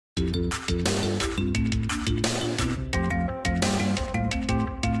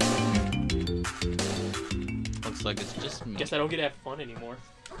Looks like it's just me. Guess I don't get to have fun anymore.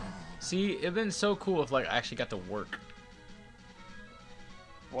 See, it'd been so cool if like I actually got to work.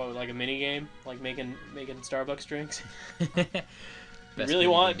 What, like a mini game, like making Starbucks drinks? Do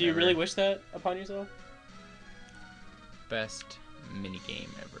Do you really wish that upon yourself? Best mini game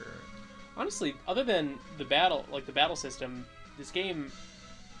ever. Honestly, other than the battle system, this game,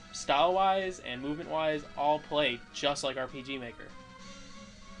 style-wise and movement-wise, all play just like RPG Maker.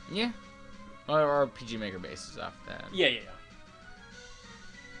 Yeah. Or RPG Maker bases off that. Yeah.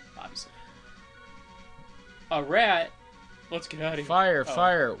 Obviously. A rat. Let's get out of here. Fire,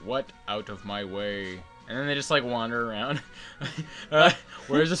 fire! What? Out of my way! And then they just like wander around.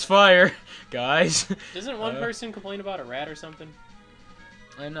 Where's this fire, guys? Doesn't one person complain about a rat or something?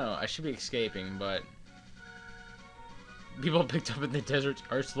 I know. I should be escaping, but people picked up in the desert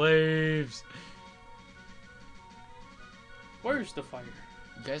are slaves. Where's the fire?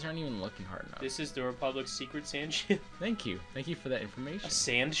 You guys aren't even looking hard enough. This is the Republic's secret sand ship. Thank you for that information. A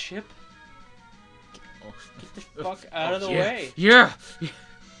sand ship? Oh. Get the fuck out of the way. Yeah.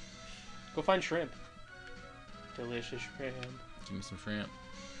 Go find shrimp. Delicious shrimp. Give me some shrimp.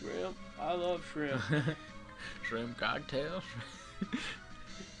 Shrimp. I love shrimp. Shrimp cocktail.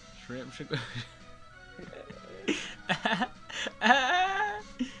 Shrimp.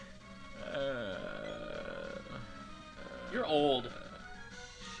 You're old.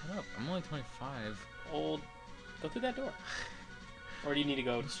 Shut up. I'm only 25. Old. Go through that door. Or do you need to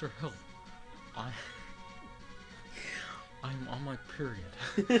go? Mr. Hill, I'm on my period.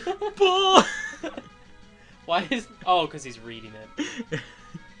 Bull! Why is... Oh, because he's reading it.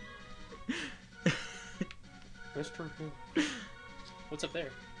 Mr. Hill. What's up there?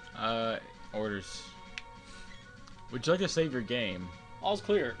 Orders. Would you like to save your game? All's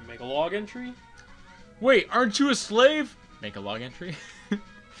clear. Make a log entry. Wait, aren't you a slave? Make a log entry.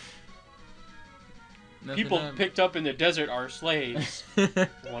 People picked up in the desert are slaves.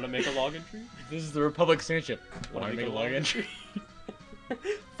 Want to make a log entry? This is the Republic sand ship. Want to make a log entry?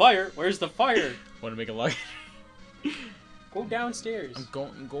 Fire? Where's the fire? Want to make a log entry? Go downstairs. Go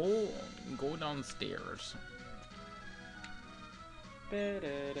downstairs.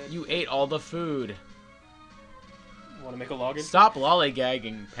 You ate all the food. Want to make a log entry? Stop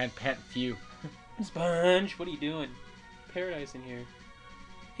lollygagging, pant few. Sponge, what are you doing? Paradise in here.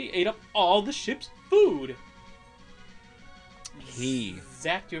 He ate up all the ship's food.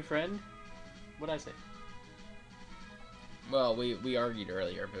 Zach, your friend? What'd I say? Well, we argued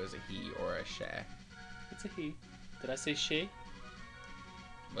earlier if it was a he or a she. It's a he. Did I say she?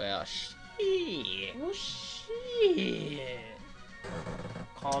 Well, she. Oh, shit.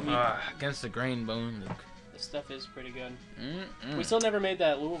 Call me. Against the grain bone, Luke. This stuff is pretty good. We still never made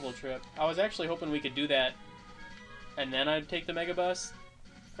that Louisville trip. I was actually hoping we could do that, and then I'd take the megabus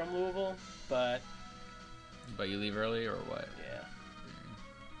from Louisville, but... But you leave early, or what? Yeah.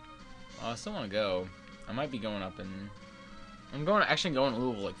 I still want to go. I might be going up in... I'm actually going to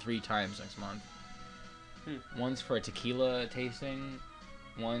Louisville like 3 times next month. One's for a tequila tasting.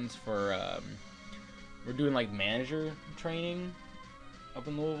 One's for, we're doing like manager training up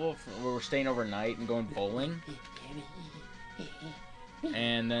in Louisville, where we're staying overnight and going bowling.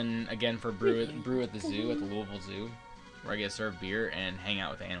 And then again for brew at the zoo, at the Louisville Zoo, where I get served beer and hang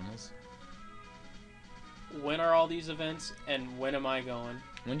out with animals. When are all these events, and when am I going?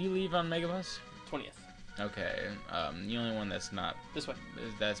 When do you leave on Megabus? 20th. Okay. The only one that's not... This way.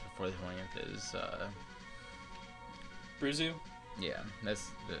 That's before the 20th is, Bruzu? Yeah,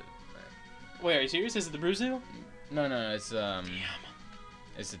 that's the... Wait, are you serious? Is it the Bruzu? No, it's, Damn.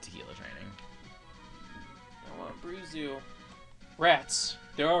 It's the tequila training. I want Bruzu. Rats.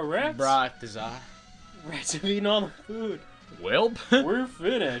 There are rats? Bratza. Rats have eaten all the food. Welp. We're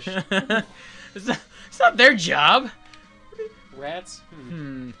finished. It's not their job. Rats?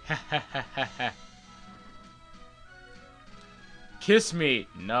 Kiss me.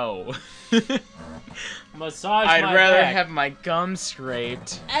 No. Massage I'd my rather back. have my gum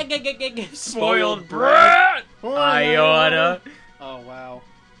scraped. Spoiled brat. Iota. Oh, wow.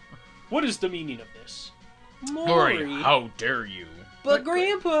 What is the meaning of this? Maury, how dare you? But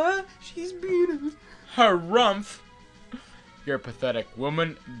Grandpa, she's beating Harumph. You're a pathetic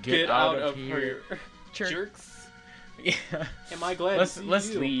woman. Get out of here. Her jerks. Yeah. Am I glad Let's to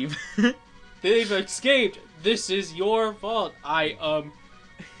see you? leave. They've escaped. This is your fault. God.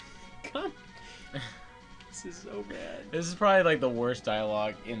 This is so bad. This is probably like the worst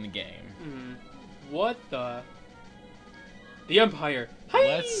dialogue in the game. What the? The Empire. Hi!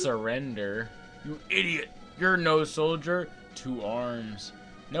 Let's surrender. You idiot. You're no soldier. 2 arms.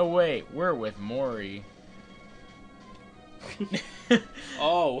 No, wait. We're with Maury.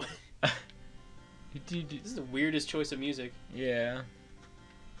 Oh. This is the weirdest choice of music. Yeah.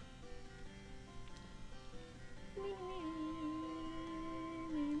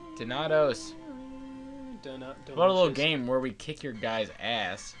 Donatos. What a little game where we kick your guy's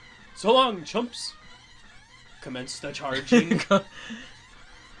ass. So long, chumps. Commence the charging.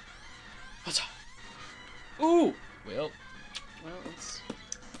 Ooh. Well, let's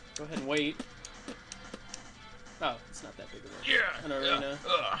go ahead and wait. Oh, it's not that big of an yeah. arena.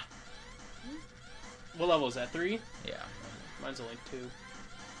 What level is that? 3? Yeah. Mine's only 2.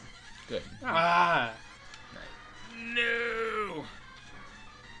 Good. Ah. No.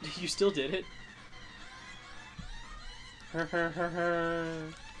 You still did it.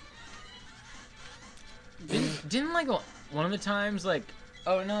 Didn't like one of the times like,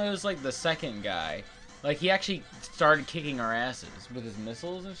 oh no, it was like the second guy. Like he actually started kicking our asses with his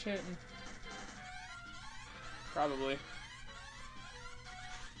missiles and shit. Probably.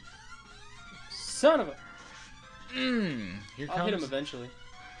 Son of a. Here I'll comes. hit him eventually.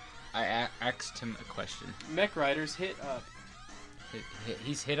 I asked him a question. Mech Riders hit up.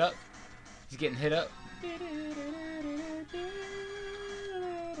 He's hit up. He's getting hit up.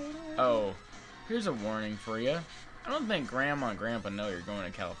 Oh, here's a warning for you. I don't think Grandma and Grandpa know you're going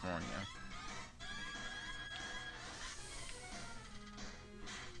to California.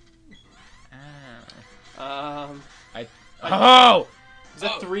 Oh. Oh! Is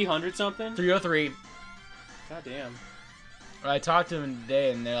that 300 something? 303. God damn. I talked to them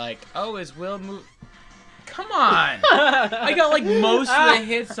today, and they're like, "Oh, is Will move?" Come on! I got like most of the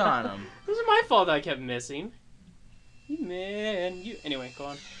hits on him. This is my fault that I kept missing. Man, you. Anyway, go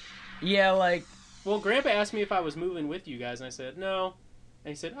on. Yeah, like. Well, Grandpa asked me if I was moving with you guys, and I said no.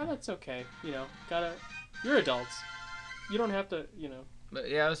 And he said, "Oh, that's okay. You know, you're adults. You don't have to, you know." But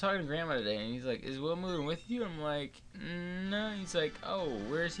yeah, I was talking to Grandma today, and he's like, "Is Will moving with you?" I'm like, "No." He's like, "Oh,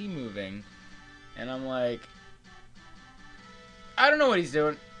 where is he moving?" And I'm like, "I don't know what he's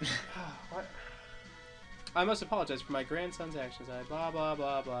doing." What? I must apologize for my grandson's actions. I blah blah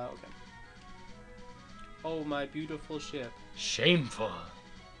blah blah. Okay. Oh, my beautiful ship. Shameful.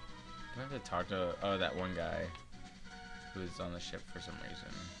 Do I have to talk to that one guy who was on the ship for some reason?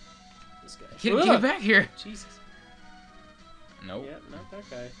 This guy. Get back here! Jesus. Nope. Yeah, not that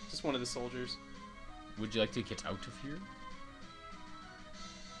guy. Just one of the soldiers. Would you like to get out of here?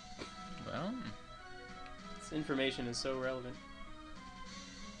 Well, this information is so relevant.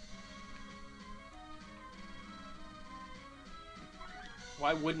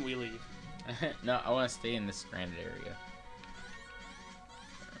 Why wouldn't we leave? no, I want to stay in this stranded area.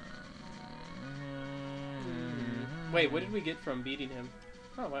 Wait, what did we get from beating him?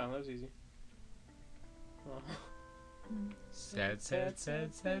 Oh wow, that was easy. Oh. Sad, sad,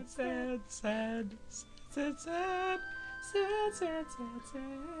 sad, sad, sad, sad, sad, sad, sad, sad, sad, sad,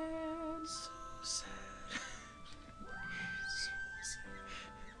 sad, so sad.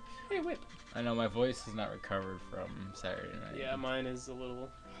 Hey, Whip. I know my voice is not recovered from Saturday night. Yeah, mine is a little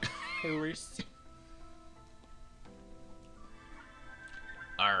hoarse.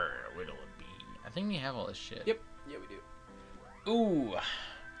 Arr, whittle it be. I think we have all this shit. Yep. Yeah, we do. Ooh,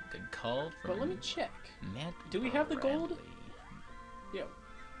 good call. But let me check. Matt Do we have the gold? Bradley. Yeah.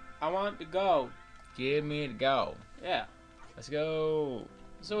 I want to go. Give me the go. Yeah. Let's go.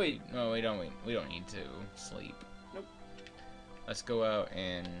 So wait. No, we don't need to sleep. Nope. Let's go out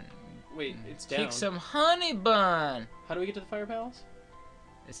and wait. It's down. kick some honey bun. How do we get to the fire palace?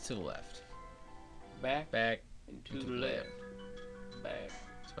 It's to the left. Back. Back. And to the left. Back.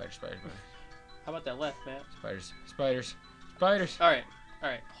 Spiders, spiders, spiders. How about that left, Matt? Spiders, spiders, spiders. All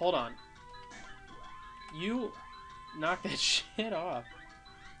right. Hold on. You knock that shit off.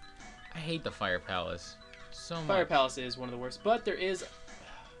 I hate the fire palace so much. Fire palace is one of the worst, but there is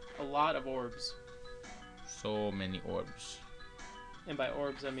a lot of orbs. So many orbs. And by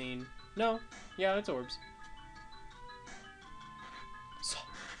orbs, I mean no. Yeah, it's orbs. So.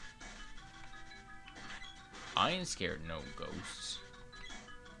 I ain't scared no ghosts.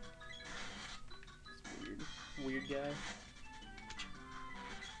 Weird guy.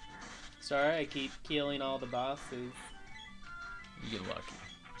 Sorry, I keep killing all the bosses. You get lucky.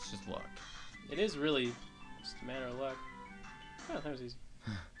 It's just luck. It is really just a matter of luck. Oh, that was easy.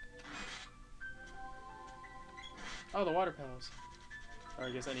 Oh, the water palace. Or I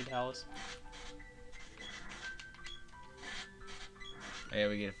guess any palace. Yeah,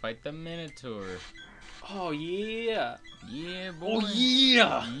 we get to fight the Minotaur. Oh, yeah. Yeah, boy. Oh,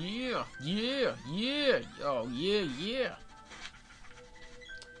 yeah. Yeah, yeah, yeah. Oh, yeah, yeah.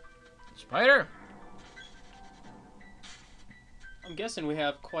 Spider. I'm guessing we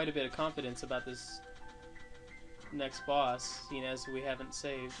have quite a bit of confidence about this next boss, seeing as we haven't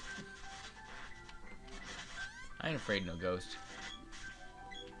saved. I ain't afraid no ghost.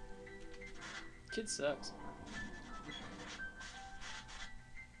 Kid sucks.